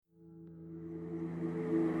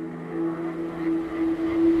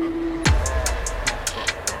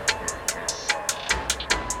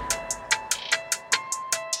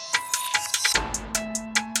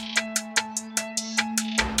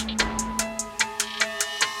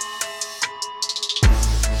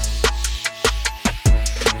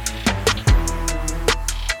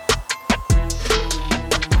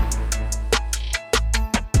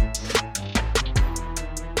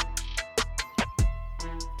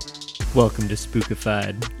Welcome to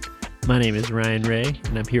Spookified. My name is Ryan Ray,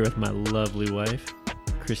 and I'm here with my lovely wife,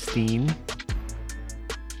 Christine.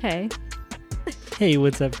 Hey. Hey,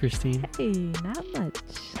 what's up, Christine? Hey, not much.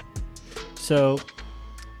 So,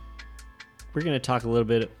 we're going to talk a little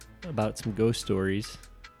bit about some ghost stories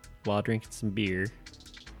while drinking some beer.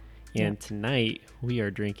 And tonight, we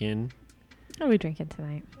are drinking... What are we drinking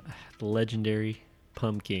tonight? The legendary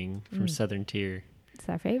Pumpkin from Southern Tier. It's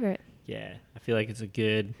our favorite. Yeah, I feel like it's a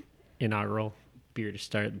good inaugural beer to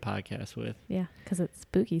start the podcast with. Yeah, because it's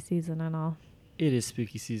spooky season and all. It is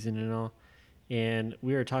spooky season and all. And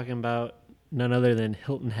we are talking about none other than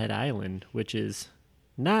Hilton Head Island, which is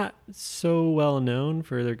not so well known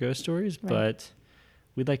for their ghost stories, Right. but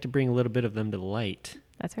we'd like to bring a little bit of them to the light.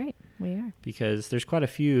 That's right. We are. Because there's quite a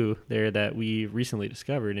few there that we recently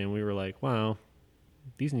discovered, and we were like, wow,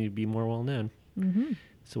 these need to be more well known. Mm-hmm.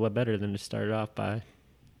 So what better than to start it off by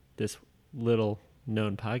this little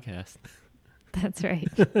known podcast That's right.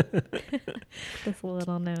 This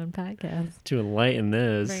little known podcast. to enlighten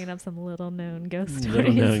those Bringing up some little known ghost stories.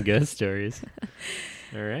 little known ghost stories.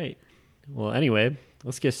 All right. Well, anyway,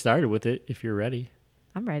 let's get started with it if you're ready.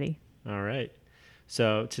 I'm ready. All right.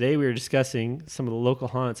 So today we are discussing some of the local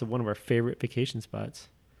haunts of one of our favorite vacation spots.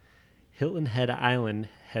 Hilton Head Island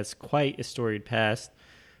has quite a storied past,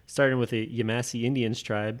 starting with the Yamasee Indians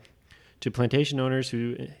tribe to plantation owners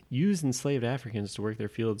who used enslaved Africans to work their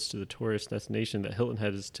fields to the tourist destination that Hilton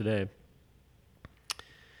Head is today.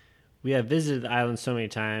 We have visited the island so many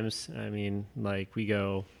times. I mean, like, we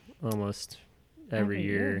go almost every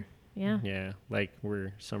year. Yeah. Yeah, like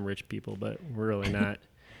we're some rich people, but we're really not.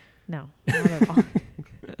 No, not at all.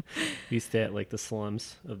 We stay at like the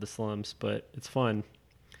slums of the slums, but it's fun.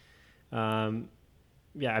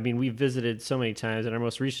 Yeah, I mean, we've visited so many times. In our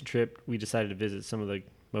most recent trip, we decided to visit some of the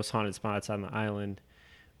most haunted spots on the island,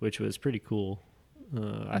 which was pretty cool.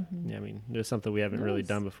 I mean, it was something we haven't really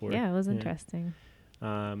done before. Yeah, it was interesting.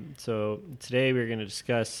 So today we're going to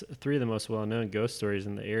discuss three of the most well-known ghost stories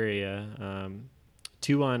in the area.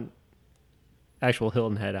 Two on actual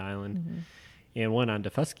Hilton Head Island, and one on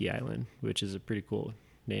Daufuskie Island, which is a pretty cool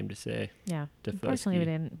name to say. Yeah. Daufuskie. Unfortunately, we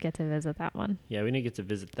didn't get to visit that one. Yeah, we didn't get to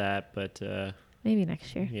visit that, but Maybe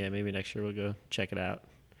next year. yeah, maybe next year we'll go check it out.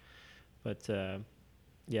 But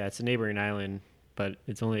yeah, it's a neighboring island, but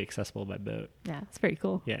it's only accessible by boat. Yeah, it's pretty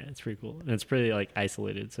cool. Yeah, it's pretty cool. And it's pretty like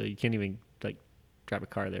isolated, so you can't even like drive a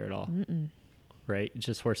car there at all. Mm-mm. Right? It's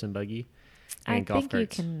just horse and buggy and I golf think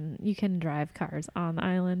carts. you can drive cars on the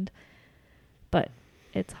island, but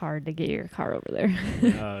it's hard to get your car over there.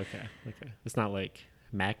 Oh, okay. It's not like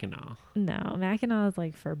Mackinac. No, Mackinac is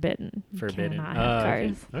like forbidden. You Forbidden. cannot have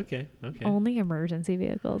cars. Okay. Only emergency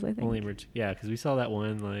vehicles, I think. Only emergency. Yeah, because we saw that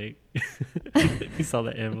one, like, we saw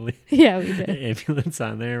the Yeah, we did. ambulance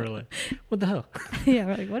on there. We're like, what the hell? Yeah,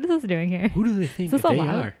 we're like, what is this doing here? Who do they think Is that this they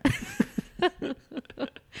allowed? are?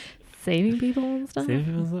 Saving people and stuff? Same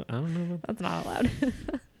people? I don't know. That's not allowed.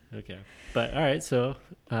 Okay. But, all right, so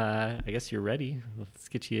I guess you're ready. Let's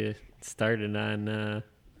get you started on the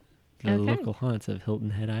local haunts of Hilton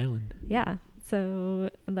Head Island. Yeah. So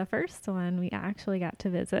the first one we actually got to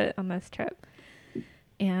visit on this trip,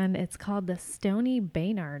 and it's called the Stony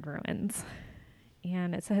Baynard Ruins.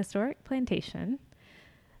 And it's a historic plantation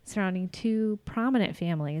surrounding two prominent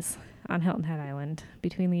families on Hilton Head Island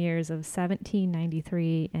between the years of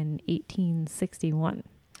 1793 and 1861.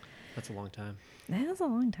 That's a long time. That is a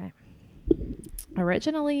long time.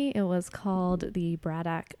 Originally, it was called the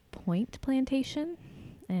Braddock Point Plantation,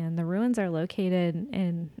 and the ruins are located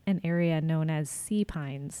in an area known as Sea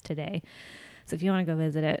Pines today. So if you want to go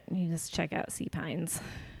visit it, you just check out Sea Pines.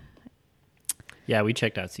 Yeah, we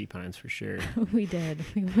checked out Sea Pines for sure. We did.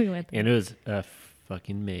 We went there. And it was a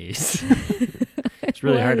fucking maze. It's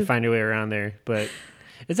really hard to find your way around there, but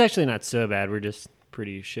it's actually not so bad. We're just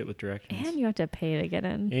pretty shit with directions. And you have to pay to get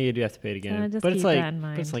in. Yeah, you do have to pay to get So in. just But it's keep like that in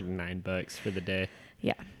mind. $9 for the day.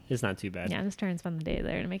 Yeah. It's not too bad. Yeah, just try and spend the day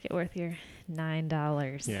there to make it worth your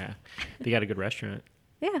 $9. Yeah. They got a good restaurant.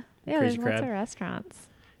 Yeah. Yeah, Crazy there's lots Crab. of restaurants.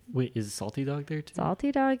 Wait, is Salty Dog there too?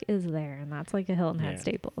 Salty Dog is there, and that's like a Hilton Head Yeah.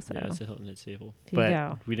 staple. So Yeah, it's a Hilton Head staple. If you But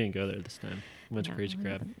go. we didn't go there this time. We went to No, Crazy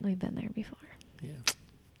Crab. We've been there before. Yeah.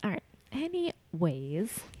 All right.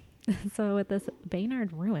 Anyways, so with this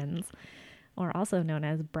Baynard Ruins, or also known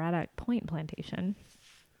as Braddock Point Plantation,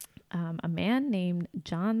 a man named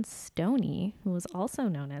John Stoney, who was also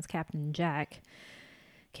known as Captain Jack,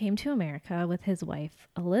 came to America with his wife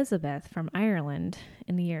Elizabeth from Ireland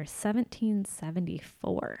in the year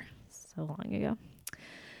 1774, so long ago.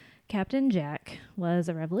 Captain Jack was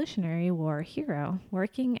a Revolutionary War hero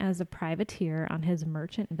working as a privateer on his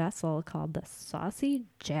merchant vessel called the Saucy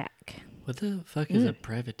Jack. What the fuck is a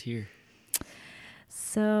privateer?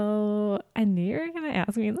 So I knew you were going to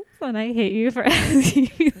ask me this, and I hate you for asking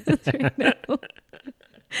me this right now.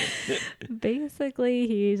 Basically,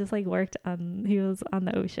 he just like he was on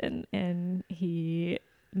the ocean and he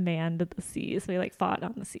manned the seas. So he like fought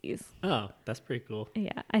on the seas. Oh, that's pretty cool.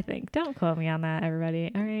 Yeah, I think. Don't quote me on that, everybody.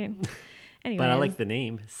 All right. Anyway. But I like the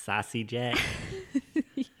name, Saucy Jack.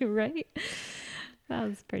 You're right. That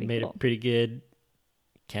was pretty Made cool. it pretty good.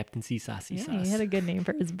 Captain C. Saucy Yeah, Sauce. he had a good name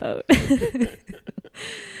for his boat.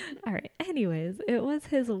 All right. Anyways, it was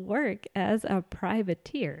his work as a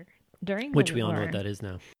privateer during the Which we all know war, what that is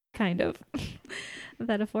now. kind of,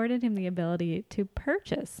 that afforded him the ability to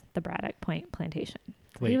purchase the Braddock Point plantation.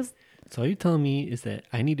 So Wait, so all you're telling me is that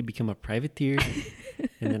I need to become a privateer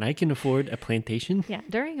and then I can afford a plantation? Yeah,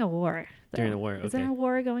 during a war. though. During a war, Is there okay. a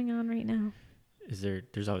war going on right now?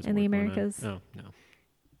 There's always In war the going on. Americas? Oh, no.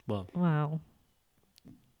 Well, Wow.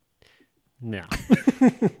 no.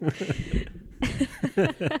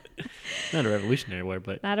 Not a revolutionary war,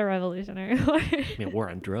 but Not a revolutionary war. I mean, war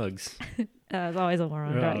on drugs. There's always a war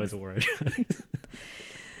on There's drugs. always a war on drugs.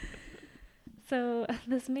 So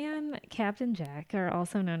this man, Captain Jack, or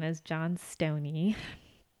also known as John Stoney,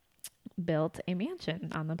 built a mansion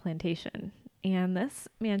on the plantation. And this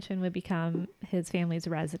mansion would become his family's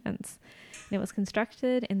residence. And it was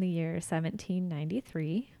constructed in the year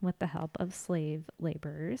 1793 with the help of slave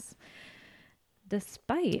laborers.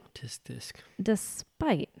 Despite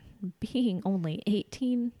being only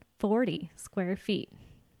 1840 square feet.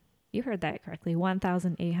 You heard that correctly.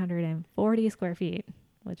 1,840 square feet,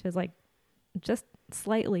 which is like just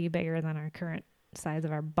slightly bigger than our current size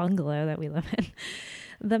of our bungalow that we live in.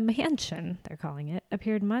 The mansion, they're calling it,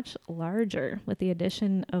 appeared much larger with the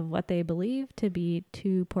addition of what they believe to be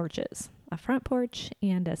 2 porches, a front porch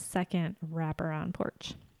and a second wraparound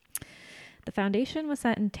porch. The foundation was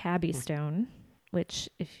set in tabby stone, which,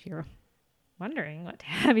 if you're wondering what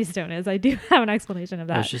tabby stone is, I do have an explanation of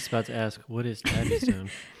that. I was just about to ask, what is tabby stone?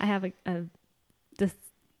 I have a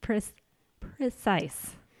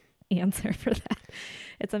precise answer for that.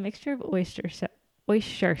 It's a mixture of oyster shells.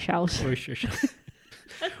 Worcestershire shells.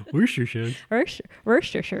 Worcestershire shells.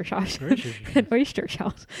 Worcestershire shells. And oyster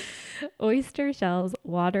shells. Oyster shells,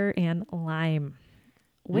 water, and lime,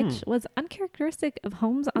 which was uncharacteristic of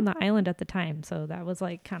homes on the island at the time. So that was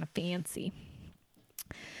like kind of fancy.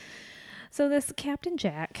 So this Captain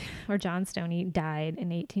Jack, or John Stoney, died in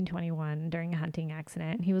 1821 during a hunting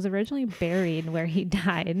accident. He was originally buried where he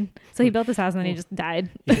died. So he built this house and then he just died.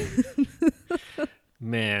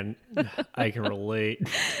 Man, I can relate.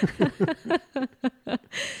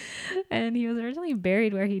 And he was originally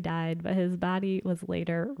buried where he died, but his body was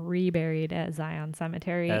later reburied at Zion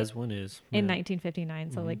Cemetery As one is. in Yeah.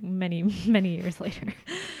 1959. So like many, many years later.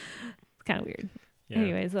 It's kind of weird. Yeah.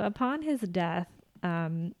 Anyway, so upon his death,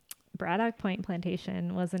 Braddock Point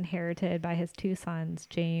Plantation was inherited by his 2 sons,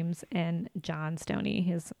 James and John Stoney.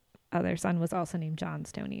 His other son was also named John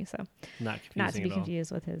Stoney, so Not not to confusing be at all.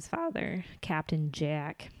 confused with his father, Captain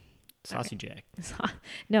Jack. Saucy Jack.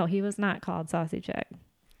 No, he was not called Saucy Jack.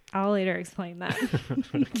 I'll later explain that.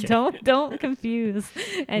 Okay. Don't confuse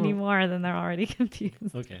any more than they're already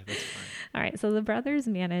confused. Okay, that's fine. All right, so the brothers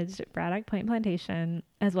managed Braddock Point Plantation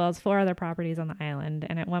as well as 4 other properties on the island,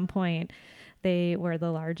 and at one point they were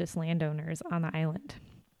the largest landowners on the island.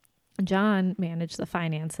 John managed the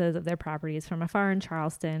finances of their properties from afar in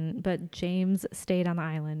Charleston, but James stayed on the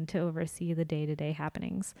island to oversee the day-to-day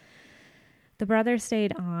happenings. The brothers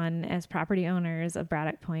stayed on as property owners of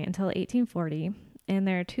Braddock Point until 1840, and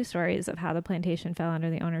there are 2 stories of how the plantation fell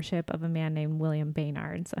under the ownership of a man named William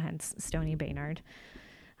Baynard, so hence Stoney Baynard.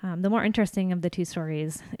 The more interesting of the 2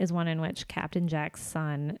 stories is one in which Captain Jack's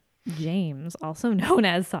son, James, also known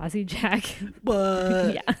as Saucy Jack.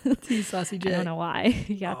 What? Yeah. Saucy I Jack. don't know why.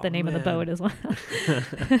 He got the name of the man. boat as well.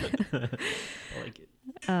 I like it.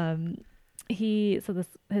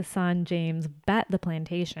 His son James bet the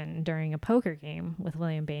plantation during a poker game with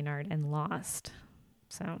William Baynard and lost.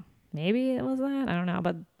 So maybe it was that. I don't know.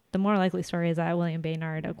 But the more likely story is that William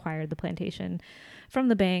Baynard acquired the plantation from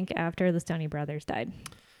the bank after the Stoney brothers died.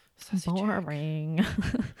 Saucy Jack. Boring.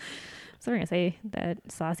 So we're going to say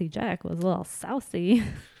that Saucy Jack was a little saucy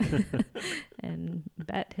and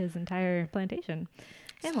bet his entire plantation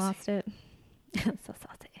and lost it. So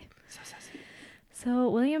saucy. So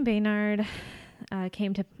William Baynard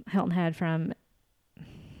came to Hilton Head from,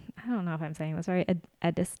 I don't know if I'm saying this right,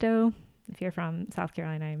 Edisto. If you're from South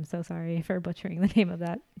Carolina, I'm so sorry for butchering the name of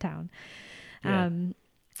that town. Yeah.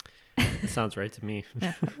 Sounds right to me.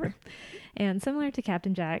 Yeah, whatever. And similar to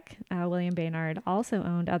Captain Jack, William Baynard also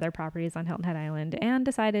owned other properties on Hilton Head Island and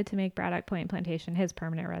decided to make Braddock Point Plantation his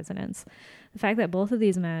permanent residence. The fact that both of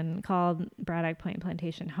these men called Braddock Point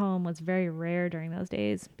Plantation home was very rare during those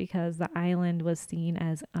days because the island was seen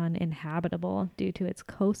as uninhabitable due to its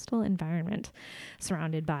coastal environment,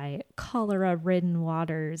 surrounded by cholera-ridden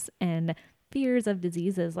waters and fears of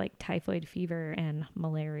diseases like typhoid fever and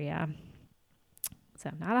malaria.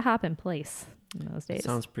 So not a hopping place in those days.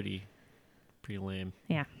 Sounds pretty lame.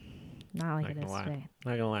 Yeah, not like Not it gonna is lie. today.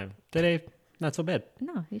 Not gonna lie. Today, not so bad.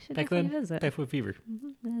 No, you should Back definitely then, visit. typhoid fever.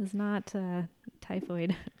 It is not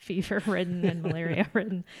typhoid fever-ridden and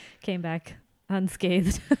malaria-ridden. Came back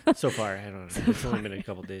unscathed. So far, I don't know. It's only been a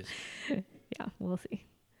couple days. Yeah, we'll see.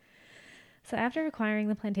 So after acquiring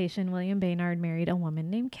the plantation, William Baynard married a woman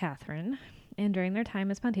named Catherine. And during their time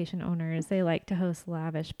as plantation owners, they liked to host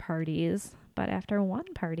lavish parties. But after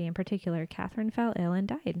one party in particular, Catherine fell ill and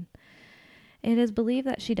died. It is believed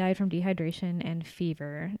that she died from dehydration and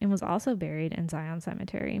fever and was also buried in Zion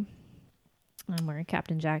Cemetery, where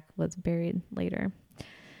Captain Jack was buried later.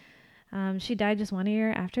 She died just 1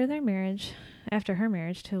 year after her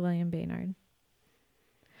marriage to William Baynard.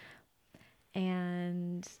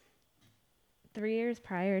 And 3 years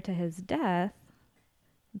prior to his death,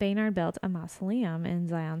 Baynard built a mausoleum in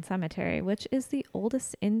Zion Cemetery, which is the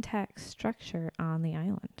oldest intact structure on the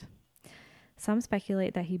island. Some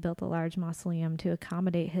speculate that he built a large mausoleum to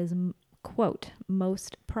accommodate his, quote,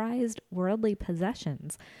 most prized worldly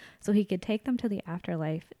possessions, so he could take them to the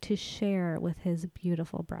afterlife to share with his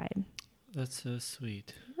beautiful bride. That's so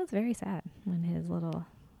sweet. It was very sad when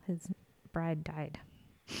his bride died.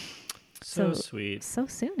 So sweet. So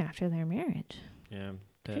soon after their marriage. Yeah.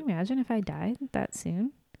 Can you imagine if I died that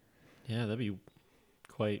soon? Yeah, that'd be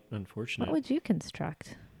quite unfortunate. What would you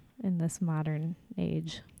construct in this modern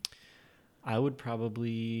age? I would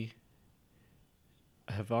probably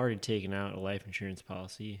have already taken out a life insurance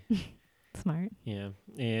policy. Smart. Yeah.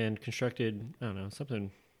 And constructed, I don't know,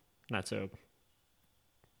 something not so.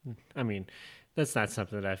 I mean, that's not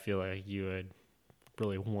something that I feel like you would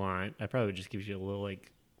really want. I probably would just give you a little,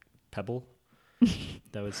 like, pebble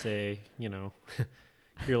that would say, you know,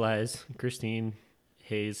 here lies Christine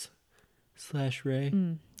Hayes / Ray.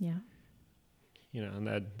 Yeah. You know, and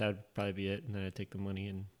that'd probably be it. And then I'd take the money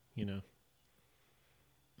and, you know.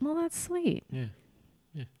 Well, that's sweet. Yeah.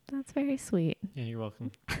 That's very sweet. Yeah, you're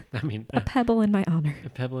welcome. I mean, A pebble in my honor. a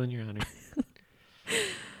pebble in your honor.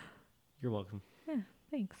 You're welcome. Yeah,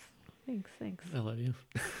 thanks. I love you.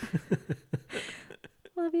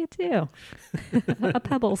 Love you too. A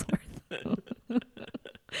pebble's worth.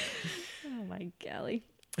 Oh my golly.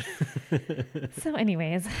 So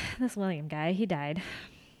anyways, this William guy, he died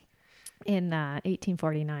in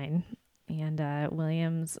 1849. And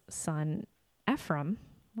William's son, Ephraim,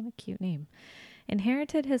 what a cute name,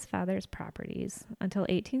 inherited his father's properties until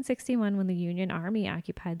 1861 when the Union Army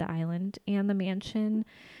occupied the island and the mansion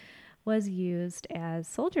was used as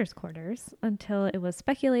soldiers' quarters until it was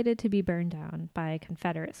speculated to be burned down by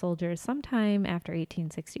Confederate soldiers sometime after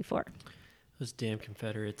 1864. Those damn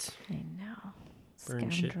Confederates. I know. Burn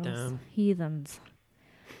shit down. Heathens.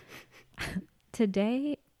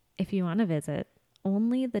 Today, if you want to visit,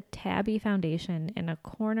 only the Tabby Foundation and a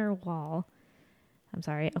corner wall and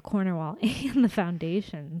the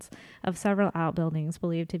foundations of several outbuildings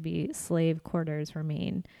believed to be slave quarters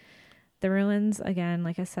remain. The ruins, again,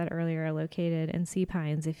 like I said earlier, are located in Sea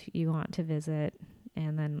Pines if you want to visit.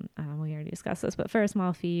 And then we already discussed this, but for a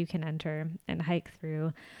small fee, you can enter and hike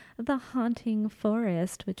through the haunting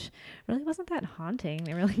forest, which really wasn't that haunting.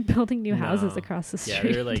 They were like building new houses across the street.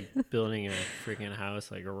 Yeah, they were like building a freaking house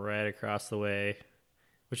like right across the way,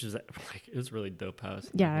 which is like, it was a really dope house.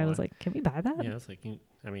 Yeah, I was like, can we buy that? Yeah, I was like,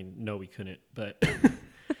 I mean, no, we couldn't, but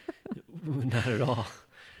not at all.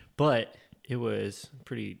 But it was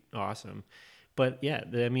pretty awesome. But yeah,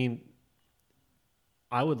 I mean,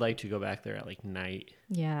 I would like to go back there at like night.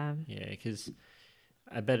 Yeah. Yeah, because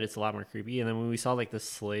I bet it's a lot more creepy. And then when we saw like the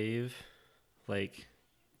slave, like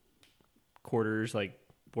quarters, like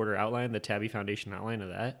border outline, the Tabby Foundation outline of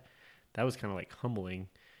that was kind of like humbling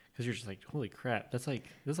because you're just like, holy crap, that's like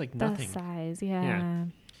nothing. The size, yeah.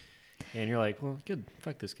 And you're like, well, good,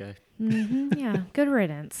 fuck this guy. Mm-hmm, yeah, good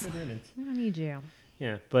riddance. Good riddance. I don't need you.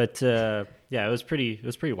 Yeah, but yeah, it was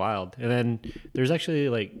pretty wild. And then there's actually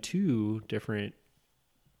like 2 different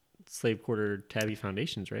slave quarter Tabby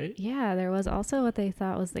foundations, right? Yeah, there was also what they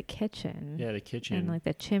thought was the kitchen. Yeah, the kitchen. And like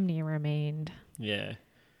the chimney remained. Yeah.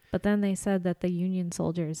 But then they said that the Union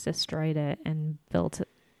soldiers destroyed it and built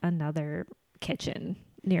another kitchen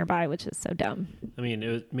nearby, which is so dumb. I mean,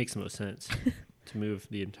 it makes the most sense. to move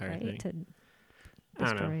the entire right? thing. To I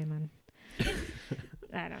don't know. destroy him.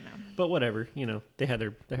 I don't know. But whatever, they had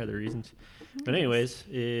their reasons. But anyways,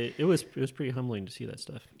 it was pretty humbling to see that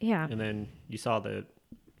stuff. Yeah. And then you saw the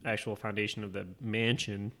actual foundation of the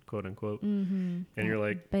mansion, quote unquote, Mm-hmm. and you're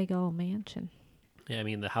like, big old mansion. yeah, I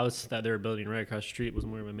mean, the house that they were building right across the street was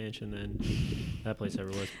more of a mansion than that place ever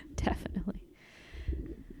was. Definitely.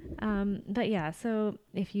 But yeah, so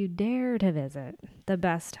if you dare to visit, the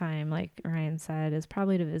best time, like Ryan said, is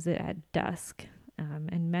probably to visit at dusk.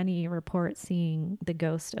 And many report seeing the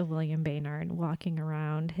ghost of William Baynard walking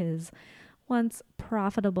around his once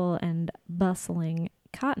profitable and bustling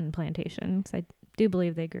cotton plantation. So I do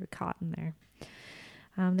believe they grew cotton there.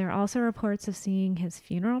 There are also reports of seeing his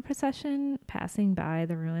funeral procession passing by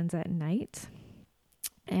the ruins at night.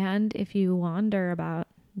 And if you wander about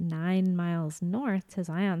 9 miles north to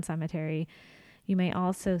Zion Cemetery, you may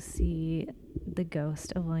also see the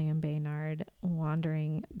ghost of William Baynard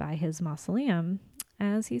wandering by his mausoleum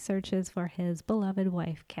as he searches for his beloved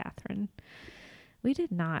wife, Catherine. We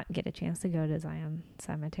did not get a chance to go to Zion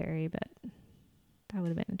Cemetery, but that would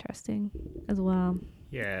have been interesting as well.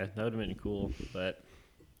 Yeah, that would have been cool, but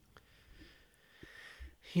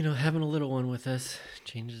having a little one with us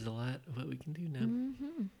changes a lot of what we can do now.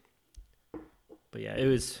 Mm-hmm. But yeah, it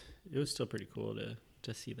was still pretty cool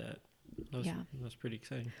to see that. That was pretty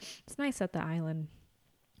exciting. It's nice that the island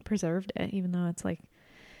preserved it, even though it's like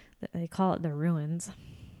they call it the ruins,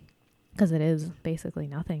 because it is basically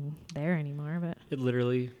nothing there anymore. But they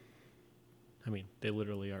literally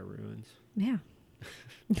are ruins. Yeah,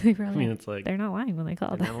 they really. It's like they're not lying when they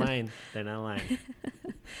call it that. They're not lying.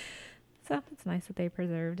 So it's nice that they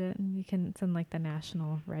preserved it, and it's in like the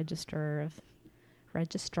National Registrar.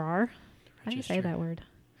 How do you say that word?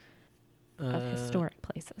 Of historic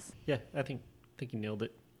places. Yeah, I think you nailed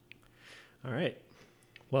it. All right.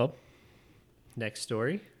 Well, next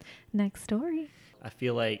story. I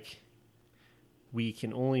feel like we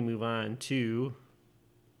can only move on to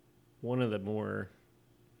one of the more,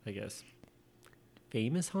 I guess,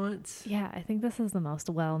 famous haunts. Yeah, I think this is the most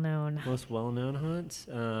well-known haunts.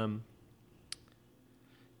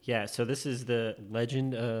 Yeah, so this is the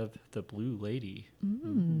legend of the Blue Lady.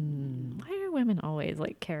 Why are women always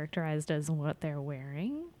like characterized as what they're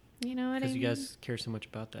wearing? You know what I mean? Because you guys care so much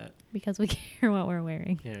about that. Because we care what we're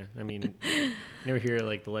wearing. Yeah, I mean, you never hear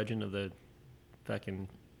like the legend of the fucking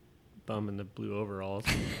bum in the blue overalls.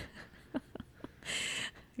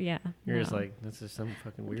 Yeah. You're just like, this is some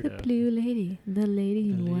fucking weirdo. The Blue Lady. The lady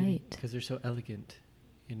in white. Because they're so elegant.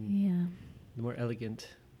 Yeah. The more elegant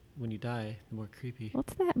when you die, the more creepy.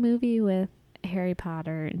 What's that movie with Harry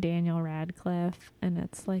Potter, Daniel Radcliffe, and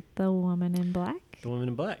it's like the woman in black? The woman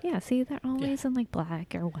in black. Yeah, see, they're always in like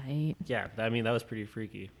black or white. Yeah, I mean, that was pretty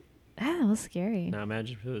freaky. That was scary. Now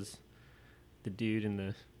imagine if it was the dude in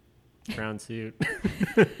the brown suit.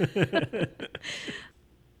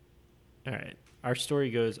 All right. Our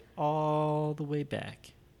story goes all the way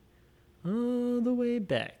back to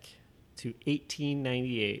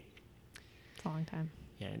 1898. It's a long time.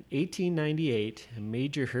 Yeah, in 1898, a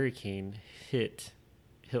major hurricane hit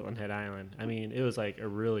Hilton Head Island. I mean, it was like a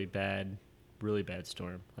really bad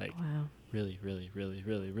storm. Like, wow. Really, really, really,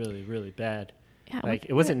 really, really, really bad. Yeah, like,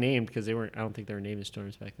 it wasn't named because I don't think they were naming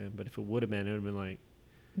storms back then, but if it would have been, it would have been like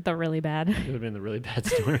the really bad. It would have been the really bad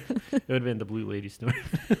storm. It would have been the Blue Lady storm.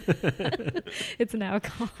 It's now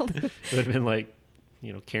called. It would have been like,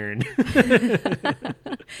 Karen.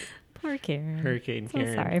 Poor Karen. Hurricane so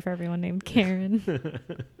Karen. Sorry for everyone named Karen.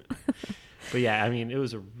 But yeah, I mean, it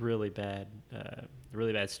was a really bad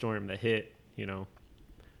storm that hit,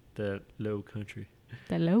 the low country.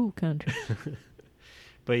 The low country.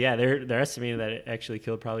 But yeah, they're estimating that it actually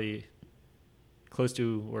killed probably close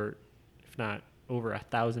to, or if not over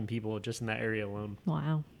 1,000 people just in that area alone.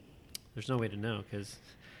 Wow. There's no way to know because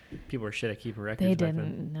people are shit at keeping records. They back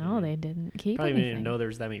didn't. then. No, they didn't keep probably anything. didn't know there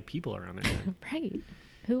was that many people around there. Right.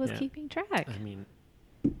 Who was keeping track?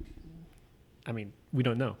 I mean, we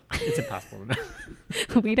don't know. It's impossible to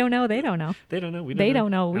know. We don't know. They don't know. They don't know. We don't they know.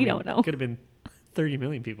 don't know. We don't know. Could have been 30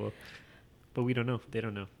 million people, but we don't know. They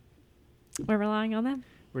don't know. We're relying on them.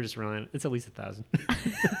 We're just relying. It's at least 1,000.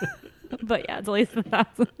 But yeah, it's at least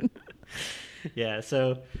 1,000. Yeah.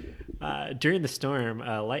 So during the storm,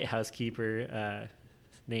 a lighthouse keeper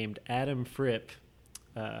named Adam Fripp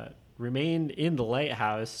remained in the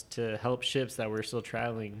lighthouse to help ships that were still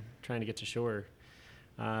trying to get to shore.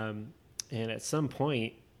 And at some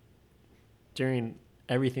point during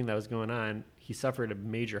everything that was going on, he suffered a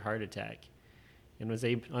major heart attack and was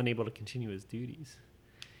unable to continue his duties.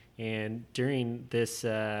 And during this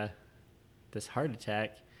heart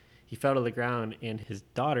attack, he fell to the ground, and his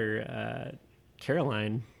daughter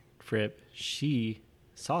Caroline Fripp, she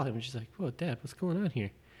saw him and she's like, "Whoa, Dad, what's going on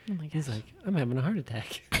here?" Oh my He's gosh. like, "I'm having a heart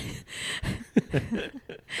attack."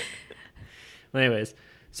 Well, anyways,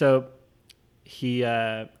 so he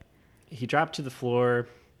dropped to the floor,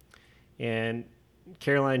 and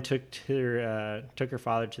Caroline took her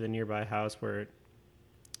father to the nearby house where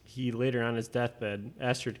he later on his deathbed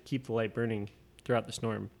asked her to keep the light burning throughout the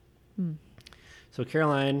storm. Hmm. So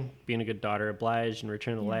Caroline, being a good daughter, obliged and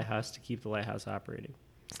returned the Yeah. lighthouse to keep the lighthouse operating.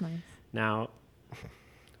 It's nice. Now,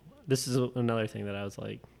 this is another thing that I was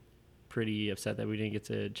like pretty upset that we didn't get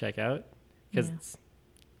to check out because Yeah.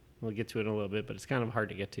 we'll get to it in a little bit, but it's kind of hard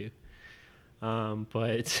to get to.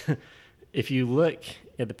 But if you look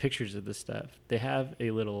at the pictures of this stuff, they have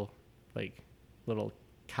a little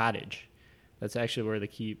cottage. That's actually where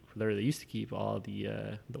they used to keep all the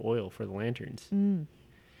oil for the lanterns. Mm.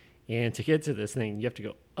 And to get to this thing, you have to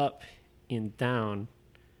go up and down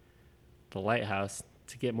the lighthouse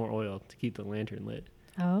to get more oil to keep the lantern lit.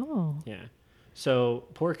 Oh, Yeah. So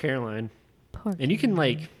poor Caroline. poor. And you can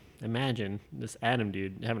Caroline. like imagine this Adam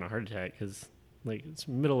dude having a heart attack because like it's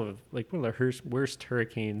middle of like one of the worst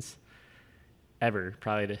hurricanes ever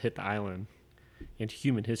probably to hit the island in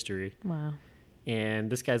human history. Wow. And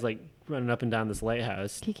this guy's like running up and down this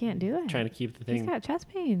lighthouse He can't do it. trying to keep the He's thing got chest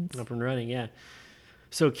pains. up and running. Yeah.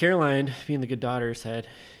 So Caroline, being the good daughter, said,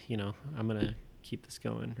 I'm going to keep this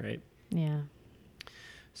going, right? Yeah.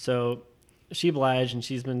 So she obliged, and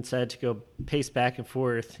she's been said to go pace back and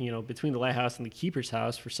forth, between the lighthouse and the keeper's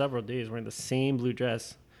house for several days wearing the same blue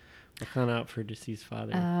dress, looking out for deceased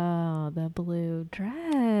father. Oh, the blue dress.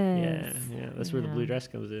 Yeah, that's where the blue Yeah. dress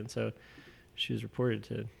comes in. So she was reported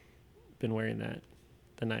to have been wearing that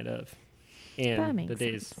the night of. That And makes the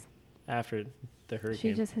days sense. after the She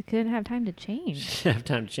hurricane. just couldn't have time to change. She didn't have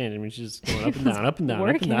time to change. I mean, she's just going up and down, up and down,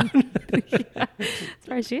 Working. up and down. Yeah. As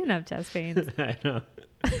far as she didn't have chest pains. I know.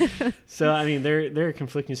 So, I mean, there are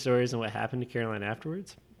conflicting stories on what happened to Caroline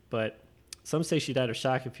afterwards, but some say she died of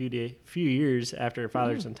shock a few years after her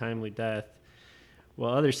father's untimely death,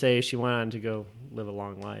 while others say she went on to go live a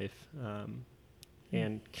long life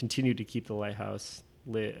and continued to keep the lighthouse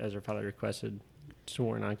lit as her father requested to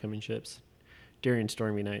warn oncoming ships during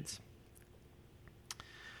stormy nights.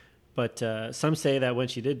 But some say that when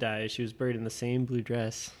she did die, she was buried in the same blue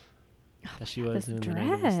dress that she was This in the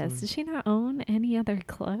night of the storm. dress. Does she not own any other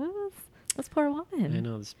clothes? This poor woman. I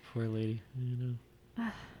know, this poor lady.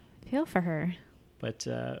 Feel for her. But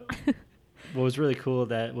what was really cool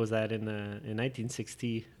was that in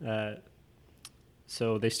 1960,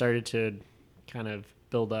 so they started to kind of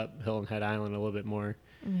build up Hilton Head Island a little bit more,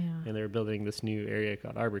 Yeah. and they were building this new area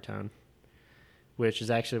called Arbortown, which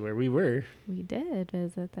is actually where we were. We did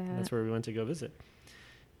visit that. That's where we went to go visit.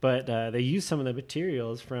 But they used some of the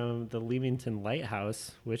materials from the Leamington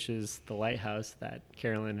Lighthouse, which is the lighthouse that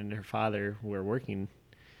Carolyn and her father were working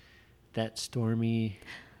that stormy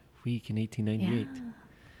week in 1898. Yeah.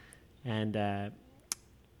 And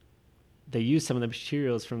they used some of the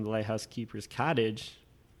materials from the lighthouse keeper's cottage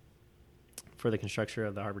for the construction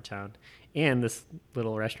of the harbor town and this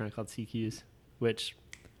little restaurant called CQ's, which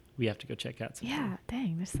we have to go check out sometime. Yeah,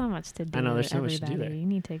 dang, there's so much to do. I know, there's so much to do everybody. there. You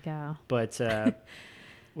need to go. But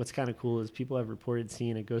what's kind of cool is people have reported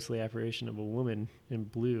seeing a ghostly apparition of a woman in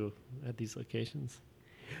blue at these locations.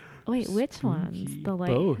 Wait, which ones? Spooky. The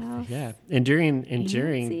Both, lighthouse? yeah. And during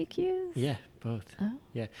CQs? yeah, both. Oh,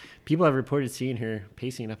 Yeah. People have reported seeing her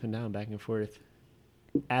pacing up and down, back and forth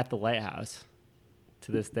at the lighthouse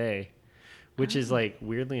to this day, which is like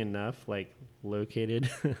weirdly enough, like located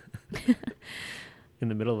in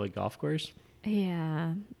the middle of a golf course.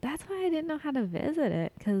 yeah. That's why I didn't know how to visit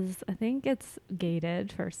it because I think it's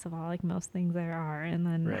gated, first of all, like most things there are. And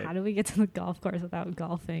then Right. how do we get to the golf course without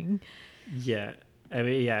golfing? Yeah. I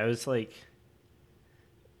mean, yeah, it was like,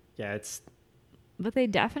 yeah, it's, But they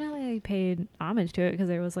definitely paid homage to it because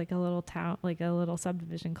there was like a little town, like a little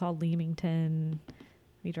subdivision called Leamington.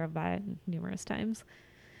 We drove by it numerous times.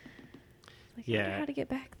 Like, I wonder Yeah. how to get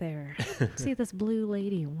back there. See this blue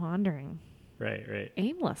lady wandering right.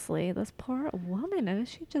 aimlessly. This poor woman. Oh,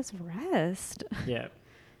 she just rest. Yeah.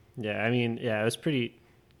 Yeah. I mean, yeah, it was pretty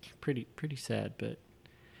sad, but it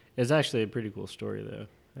was actually a pretty cool story though.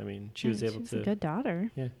 I mean, she was able a good daughter.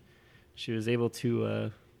 she was able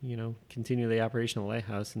to, continue the operation of the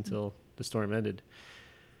lighthouse until the storm ended.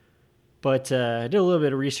 But I did a little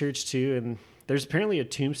bit of research too, and there's apparently a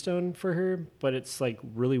tombstone for her, but it's like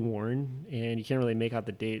really worn, and you can't really make out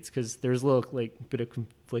the dates because there's a little like bit of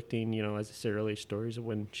conflicting, as I said earlier, stories of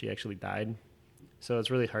when she actually died. So it's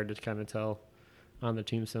really hard to kind of tell on the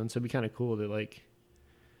tombstone. So it'd be kind of cool to like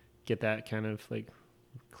get that kind of like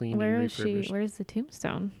cleaned Where and is she? refurbished. Where's the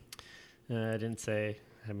tombstone? I didn't say.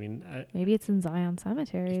 I mean, Maybe it's in Zion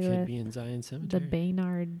Cemetery it could with be in Zion the Cemetery.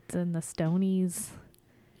 Baynards and the Stonies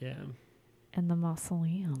Yeah, and the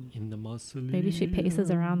mausoleum. in the mausoleum. Maybe she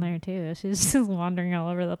paces around there too. She's just wandering all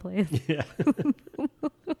over the place. Yeah.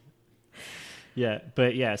 Yeah,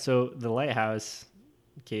 but yeah, so the lighthouse,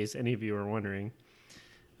 in case any of you are wondering,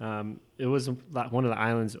 it was one of the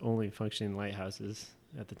island's only functioning lighthouses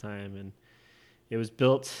at the time, and it was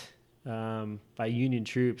built by Union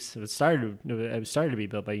troops. It started to be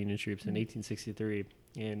built by Union troops in 1863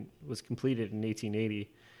 and was completed in 1880,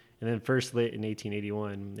 and then first lit in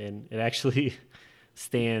 1881. And it actually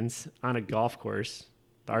stands on a golf course,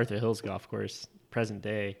 the Arthur Hills Golf Course, present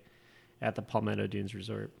day, at the Palmetto Dunes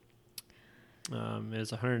Resort. It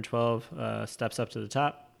was 112 steps up to the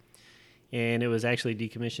top, and it was actually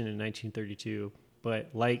decommissioned in 1932.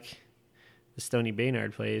 But like the Stony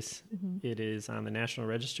Baynard place, it is on the National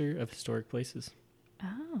Register of Historic Places.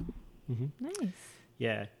 Oh, Mm-hmm. nice.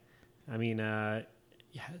 Yeah, I mean, yeah,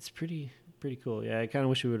 it's pretty cool. Yeah, I kind of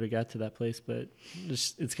wish we would have got to that place, but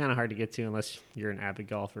it's kind of hard to get to unless you're an avid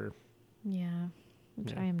golfer. Yeah,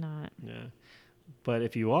 which I am not. Yeah, but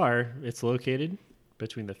if you are, it's located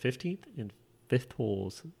between the 15th and 5th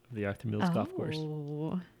holes of the Arthur Mills Golf Course.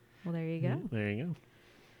 Oh, well, there you go. There you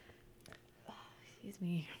Excuse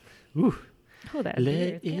me. go. Ooh, Oh, that beer let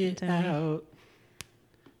is getting it to me. out.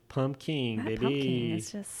 Pumpkin, That baby. pumpkin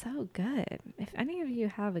is just so good. If any of you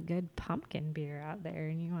have a good pumpkin beer out there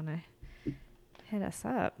and you want to hit us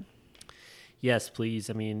up. Yes, please.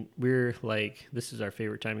 I mean, we're like, this is our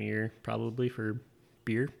favorite time of year probably for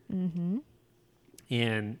beer. Mm-hmm.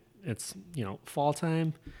 And it's, fall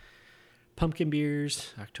time, pumpkin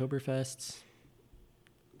beers, Oktoberfests.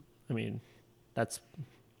 I mean, that's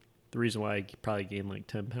the reason why I probably gain like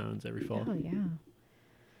 10 pounds every fall. Oh, yeah.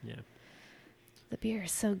 Yeah. The beer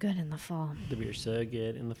is so good in the fall. The beer's so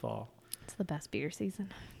good in the fall. It's the best beer season.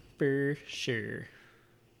 For sure.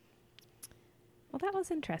 Well, that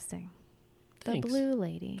was interesting. The Thanks. Blue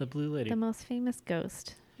Lady. The Blue Lady. The most famous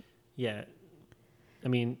ghost Yeah. I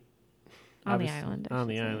mean, on the obviously- island. I On should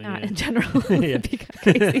the say. island. Not yeah. in general. Yeah. It'd be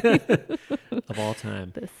crazy. Of all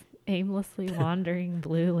time. This aimlessly wandering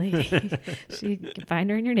blue lady. You can find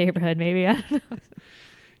her in your neighborhood, maybe. I don't know.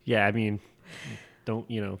 Yeah, I mean, don't,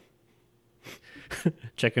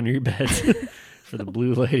 check under your beds for the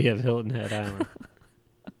Blue Lady of Hilton Head Island.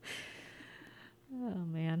 Oh,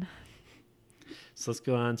 man. So let's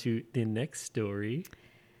go on to the next story,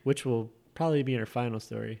 which will probably be our final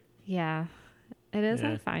story. Yeah. It is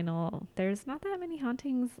Yeah. our final. There's not that many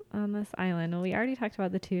hauntings on this island. Well, we already talked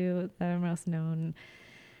about the two that are most known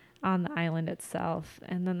on the island itself.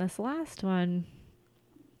 And then this last one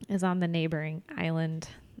is on the neighboring island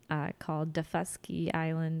called Defusky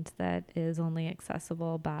Island that is only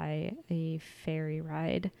accessible by a ferry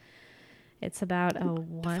ride. It's about a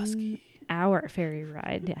 1 hour ferry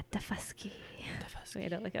ride. Yeah, Defusky. We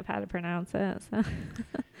had to look up how to pronounce it. So.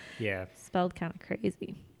 Yeah. Spelled kind of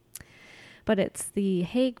crazy. But it's the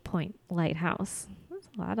Hague Point Lighthouse. There's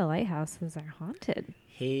a lot of lighthouses are haunted.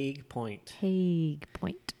 Hague Point. Hague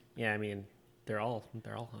Point. Yeah, I mean, they're all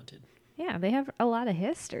haunted. Yeah, they have a lot of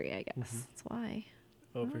history, I guess. That's why.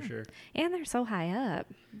 Oh, for sure. And they're so high up.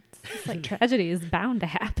 It's just like tragedy is bound to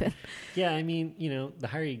happen. Yeah, I mean, the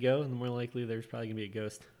higher you go, the more likely there's probably going to be a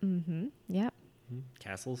ghost. Mm-hmm. Yep.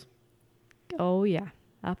 Castles. Oh, yeah.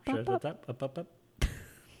 Up, Shut up, up, up. up.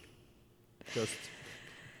 Ghosts.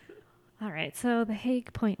 All right, so the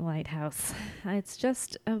Hague Point Lighthouse. It's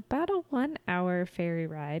just about a 1 hour ferry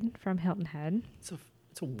ride from Hilton Head. It's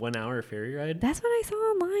a 1 hour ferry ride. That's what I saw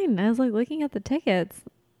online. I was like looking at the tickets.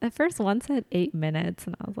 At first, one said 8 minutes,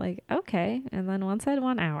 and I was like, okay. And then one said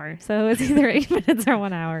 1 hour. So it's either 8 minutes or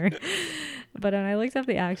 1 hour. But when I looked up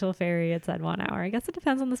the actual ferry, it said 1 hour. I guess it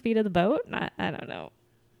depends on the speed of the boat. I don't know.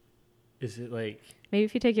 Is it like... Maybe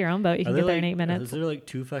if you take your own boat, you can get there in 8 minutes. Is there like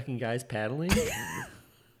two fucking guys paddling?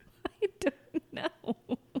 I don't know.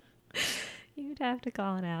 You'd have to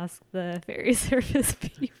call and ask the ferry service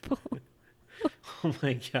people. Oh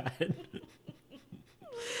my God.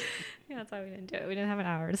 Yeah, that's why we didn't do it. We didn't have an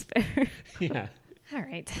hour to spare. Yeah. All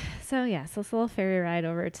right. So, yes, this little ferry ride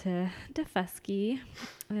over to Defusky.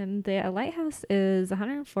 And the lighthouse is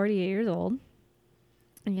 148 years old.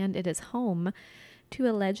 And it is home to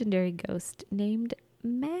a legendary ghost named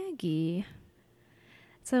Maggie.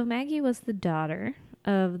 So, Maggie was the daughter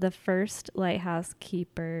of the first lighthouse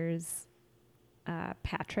keeper's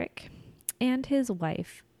Patrick and his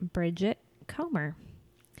wife, Bridget Comer.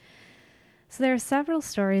 So there are several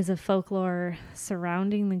stories of folklore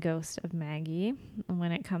surrounding the ghost of Maggie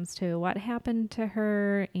when it comes to what happened to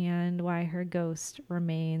her and why her ghost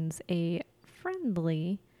remains a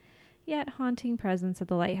friendly yet haunting presence at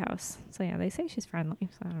the lighthouse. So yeah, they say she's friendly.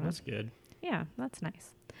 So I don't know. That's good. Yeah, that's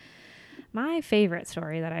nice. My favorite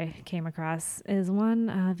story that I came across is one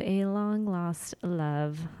of a long-lost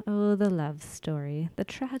love. Oh, the love story. The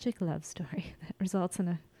tragic love story that results in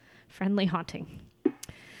a friendly haunting.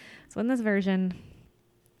 So in this version,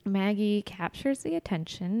 Maggie captures the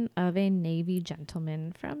attention of a Navy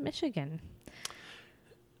gentleman from Michigan.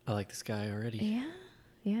 I like this guy already.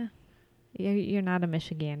 Yeah. You're not a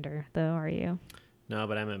Michigander, though, are you? No,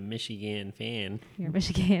 but I'm a Michigan fan. You're a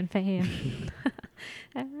Michigan fan.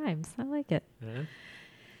 That rhymes. I like it. Huh?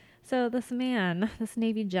 So this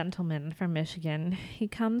Navy gentleman from Michigan, he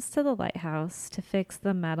comes to the lighthouse to fix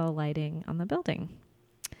the metal lighting on the building.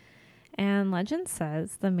 And legend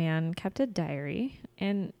says the man kept a diary,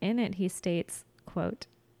 and in it he states, quote,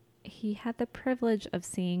 he had the privilege of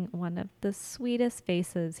seeing one of the sweetest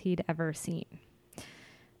faces he'd ever seen.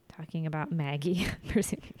 Talking about Maggie,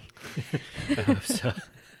 presuming. I hope so.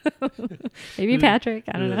 Maybe Patrick,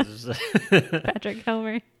 I don't know. Patrick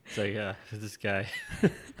Homer. So yeah, this guy.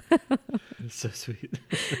 So sweet.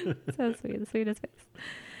 So sweet, the sweetest face.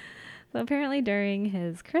 So apparently during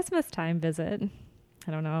his Christmas time visit,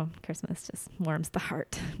 I don't know, Christmas just warms the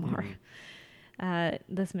heart more.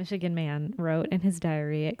 This Michigan man wrote in his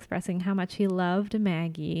diary expressing how much he loved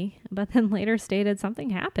Maggie, but then later stated something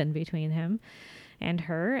happened between him and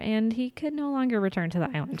her, and he could no longer return to the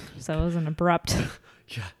island. So it was an abrupt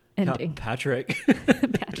ending. Patrick.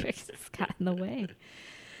 Patrick just got in the way.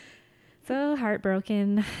 So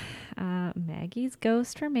heartbroken, Maggie's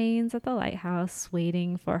ghost remains at the lighthouse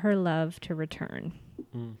waiting for her love to return.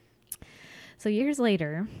 Mm. So years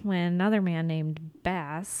later, when another man named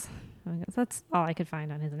Bass, I guess that's all I could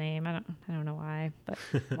find on his name. I don't know why, but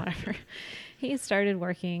whatever. He started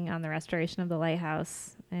working on the restoration of the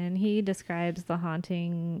lighthouse, and he describes the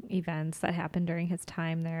haunting events that happened during his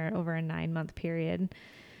time there over a 9-month period.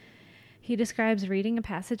 He describes reading a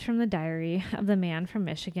passage from the diary of the man from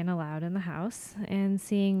Michigan aloud in the house and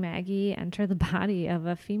seeing Maggie enter the body of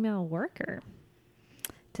a female worker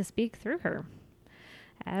to speak through her.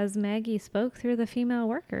 As Maggie spoke through the female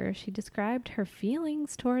worker, she described her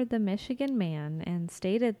feelings toward the Michigan man and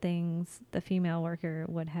stated things the female worker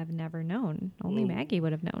would have never known. Only Maggie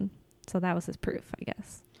would have known. So that was his proof, I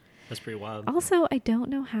guess. That's pretty wild. Also, I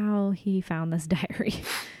don't know how he found this diary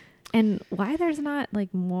and why there's not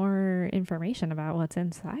like more information about what's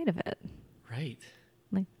inside of it. Right.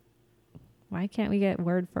 Like, why can't we get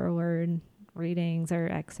word for word readings or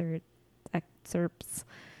excerpts?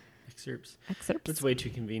 Excerpts. It's way too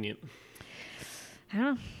convenient.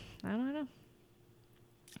 I don't know.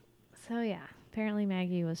 So yeah, apparently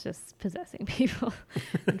Maggie was just possessing people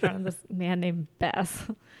in front of this man named Bass.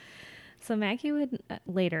 So Maggie would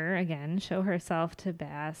later again show herself to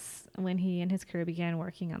Bass when he and his crew began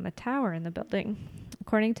working on the tower in the building.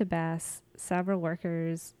 According to Bass, several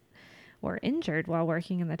workers were injured while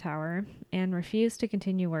working in the tower and refused to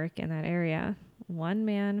continue work in that area. One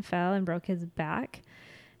man fell and broke his back,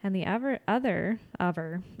 and the other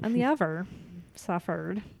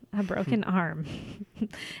suffered a broken arm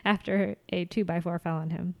after a 2x4 fell on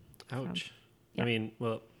him. Ouch. So, yeah. I mean,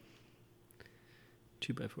 well,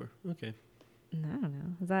 2x4. Okay. I don't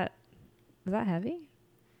know. Is that heavy?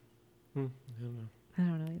 I don't know. I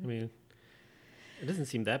don't know either. I mean, it doesn't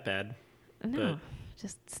seem that bad. No,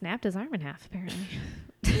 just snapped his arm in half, apparently.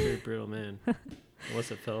 Very brittle man. Unless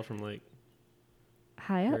it fell from like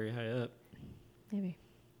High up? very high up. Maybe.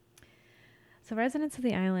 So residents of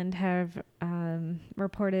the island have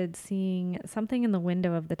reported seeing something in the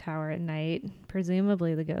window of the tower at night,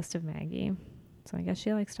 presumably the ghost of Maggie. So I guess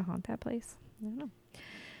she likes to haunt that place. I don't know.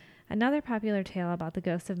 Another popular tale about the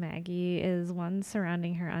ghost of Maggie is one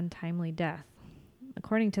surrounding her untimely death.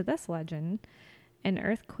 According to this legend, an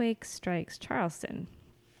earthquake strikes Charleston,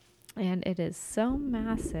 and it is so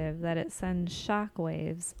massive that it sends shock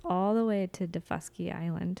waves all the way to Daufuskie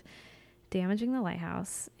Island, damaging the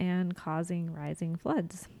lighthouse and causing rising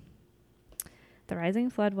floods. The rising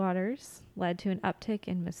floodwaters led to an uptick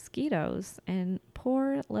in mosquitoes, and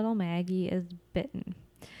poor little Maggie is bitten,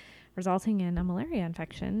 resulting in a malaria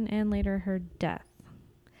infection and later her death.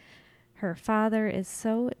 Her father is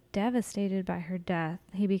so devastated by her death,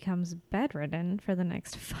 he becomes bedridden for the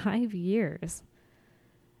next 5 years.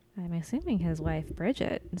 I'm assuming his wife,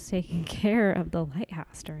 Bridget, is taking care of the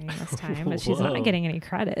lighthouse during this time, but she's not getting any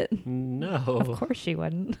credit. No. Of course she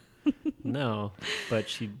wouldn't. No.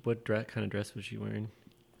 But what kind of dress was she wearing?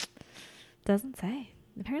 Doesn't say.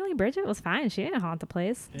 Apparently Bridget was fine. She didn't haunt the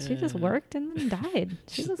place. She just worked and then died.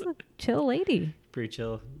 She was a chill lady. Pretty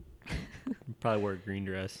chill. Probably wore a green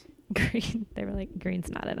dress. green. They were like, green's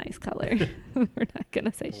not a nice color. We're not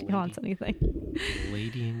gonna say she haunts anything. The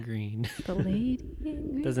lady in green. The lady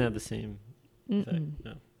in green. Doesn't have the same effect. Mm-mm.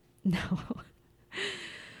 No. No.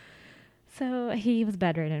 So he was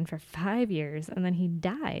bedridden for 5 years, and then he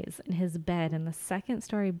dies in his bed in the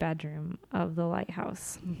second-story bedroom of the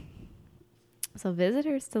lighthouse. So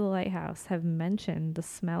visitors to the lighthouse have mentioned the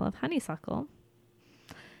smell of honeysuckle.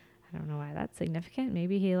 I don't know why that's significant.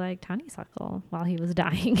 Maybe he liked honeysuckle while he was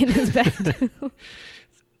dying in his bed.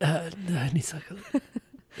 Honeysuckle.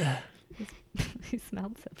 He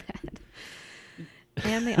smelled so bad.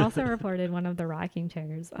 And they also reported one of the rocking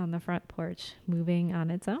chairs on the front porch moving on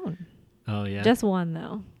its own. Oh, yeah. Just one,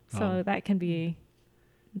 though. So Oh. that can be...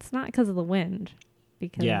 It's not because of the wind.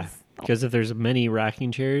 Because if there's many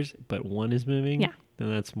rocking chairs, but one is moving, Yeah.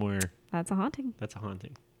 then that's That's a haunting. a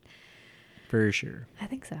haunting. For sure. I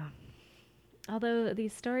think so. Although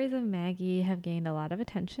these stories of Maggie have gained a lot of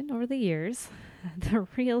attention over the years, the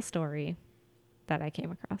real story that I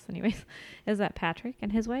came across anyways is that Patrick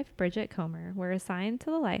and his wife Bridget Comer were assigned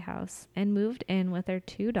to the lighthouse and moved in with their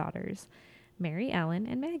 2 daughters, Mary Ellen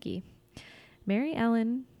and Maggie. Mary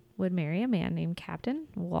Ellen would marry a man named Captain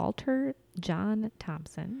Walter John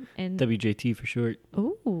Thompson. And WJT for short.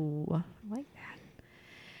 ooh, I like that.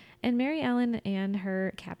 And Mary Ellen and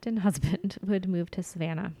her captain husband would move to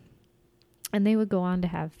Savannah. And they would go on to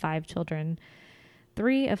have 5 children,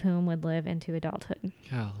 3 of whom would live into adulthood.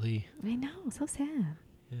 Golly. I know, so sad.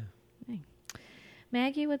 Yeah. Dang.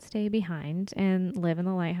 Maggie would stay behind and live in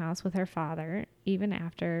the lighthouse with her father even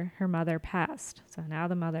after her mother passed. So now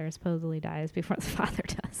the mother supposedly dies before the father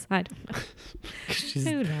does. I don't know.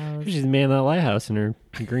 Who knows? She's the man of that lighthouse in her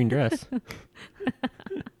green dress.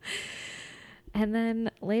 And then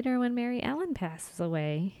later when Mary Ellen passes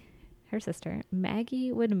away, her sister,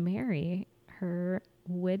 Maggie would marry her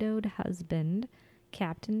widowed husband,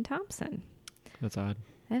 Captain Thompson. That's odd.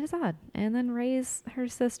 That is odd. And then raise her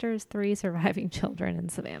sister's 3 surviving children in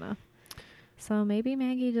Savannah. So maybe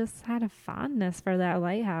Maggie just had a fondness for that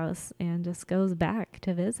lighthouse and just goes back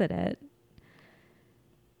to visit it.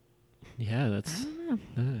 Yeah, I that's... don't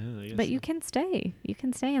know. I guess But you can stay. You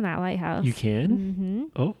can stay in that lighthouse. You can? Mm-hmm.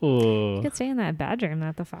 Oh. You could stay in that bedroom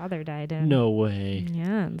that the father died in. No way.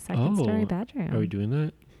 Yeah, in the second-story Oh. bedroom. Are we doing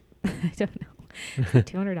that? I don't know. It's like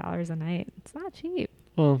 $200 a night. It's not cheap.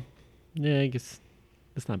 Well, yeah, I guess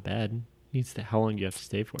that's not bad. How long do you have to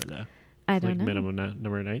stay for, though? I Like don't know. minimum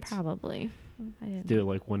number of nights? Probably. I didn't Do it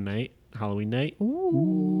like one night, Halloween night?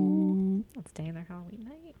 Ooh. Let's stay in there Halloween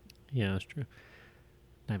night. Yeah, that's true.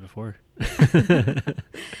 Night before. The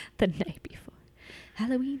night before.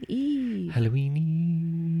 Halloween Eve.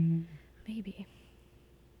 Halloween. Maybe.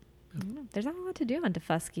 I don't know. There's not a lot to do on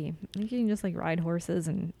Defusky. I think you can just like ride horses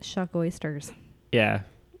and shuck oysters. Yeah,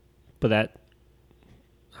 but that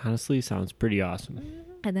honestly sounds pretty awesome.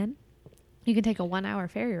 And then you can take a 1-hour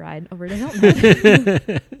ferry ride over to Hilton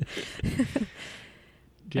Head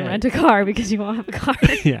and rent a car because you won't have a car.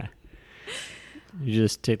 Yeah. You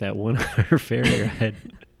just take that 1-hour ferry ride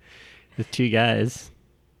with 2 guys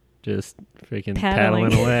just freaking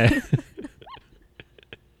paddling away.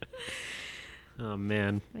 Oh,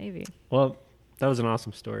 man. Maybe. Well, that was an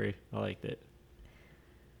awesome story. I liked it.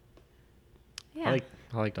 Yeah.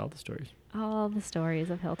 I liked all the stories. All the stories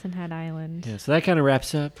of Hilton Head Island. Yeah, so that kind of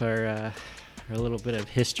wraps up our little bit of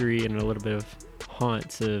history and a little bit of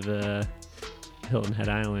haunts of Hilton Head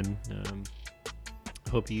Island.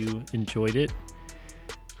 Hope you enjoyed it,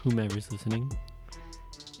 whomever's listening.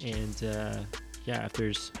 And yeah, if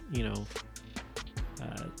there's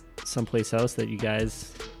someplace else that you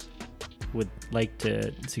guys would like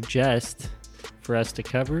to suggest for us to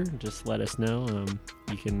cover, just let us know.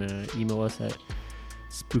 You can email us at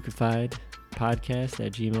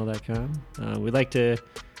spookifiedpodcast@gmail.com. We'd like to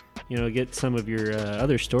get some of your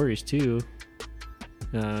other stories too,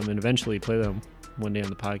 and eventually play them one day on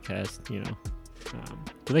the podcast.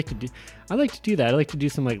 I'd like to do that. I'd like to do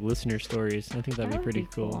some like listener stories. I think that'd be That would pretty be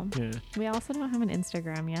cool. Yeah. We also don't have an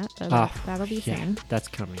Instagram yet, but that'll be Yeah, soon. that's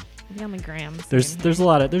coming. Maybe on the gram. There's a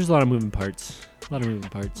lot of moving parts. A lot of moving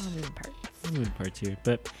parts. Moving parts here.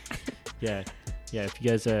 But yeah. If you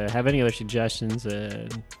guys have any other suggestions,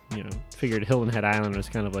 figured Hilton Head Island was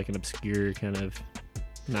kind of like an obscure, kind of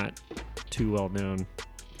not too well known.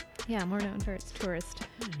 Yeah, more known for its tourist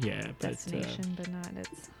destination, but not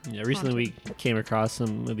its. Yeah, recently we came across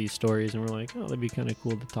some of these stories and we're like, oh, that'd be kind of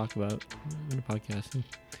cool to talk about in a podcast. And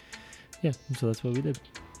yeah, so that's what we did.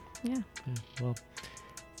 Yeah. Well,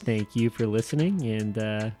 thank you for listening, and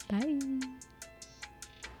Bye.